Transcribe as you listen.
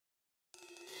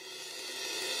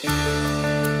Being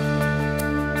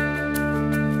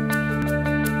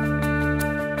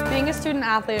a student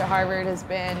athlete at Harvard has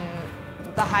been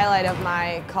the highlight of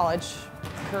my college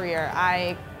career.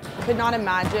 I could not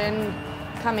imagine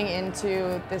coming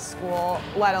into this school,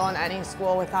 let alone any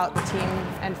school, without the team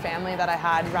and family that I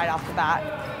had right off the bat.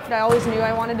 I always knew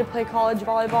I wanted to play college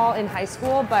volleyball in high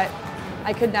school, but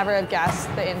I could never have guessed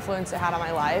the influence it had on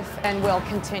my life and will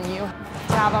continue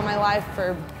to have on my life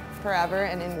for forever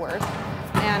and in work.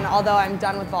 And although I'm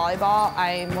done with volleyball,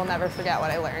 I will never forget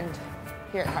what I learned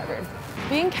here at Harvard.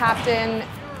 Being captain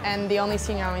and the only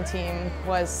senior on my team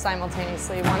was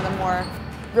simultaneously one of the more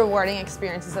rewarding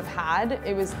experiences I've had.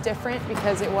 It was different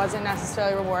because it wasn't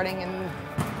necessarily rewarding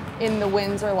in the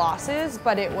wins or losses,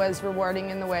 but it was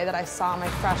rewarding in the way that I saw my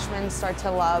freshmen start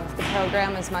to love the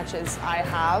program as much as I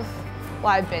have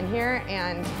while I've been here.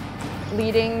 And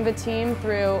leading the team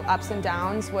through ups and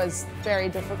downs was very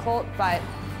difficult, but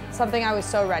something I was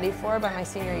so ready for by my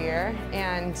senior year.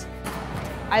 And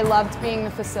I loved being the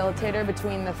facilitator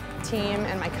between the team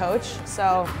and my coach,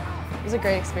 so it was a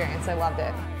great experience. I loved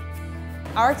it.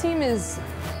 Our team is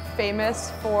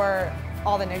famous for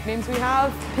all the nicknames we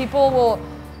have. People will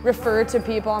refer to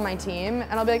people on my team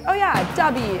and I'll be like, oh yeah,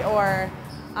 Dubby or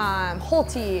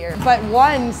Holty, but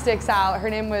one sticks out. Her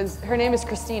name is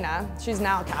Christina. She's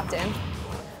now a captain.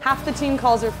 Half the team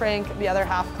calls her Frank, the other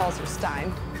half calls her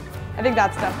Stein. I think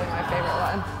that's definitely my favorite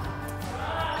one.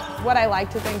 What I like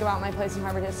to think about my place in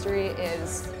Harvard history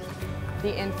is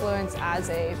the influence as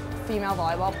a female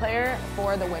volleyball player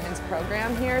for the women's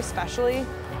program here especially.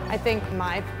 I think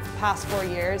my past 4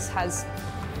 years has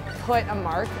put a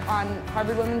mark on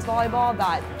Harvard women's volleyball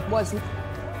that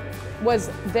was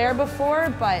there before,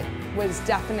 but was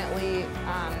definitely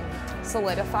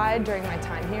solidified during my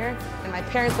time here. And my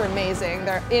parents were amazing.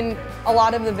 They're in a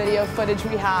lot of the video footage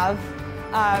we have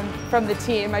from the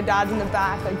team. My dad's in the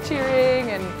back like cheering,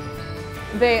 and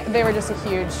they were just a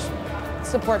huge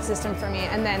support system for me.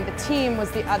 And then the team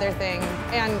was the other thing,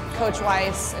 and Coach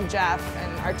Weiss and Jeff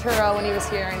and Arturo when he was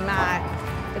here, and Matt,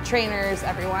 the trainers,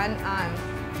 everyone.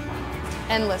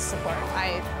 Endless support.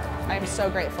 I'm so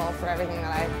grateful for everything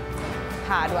that I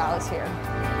had while I was here.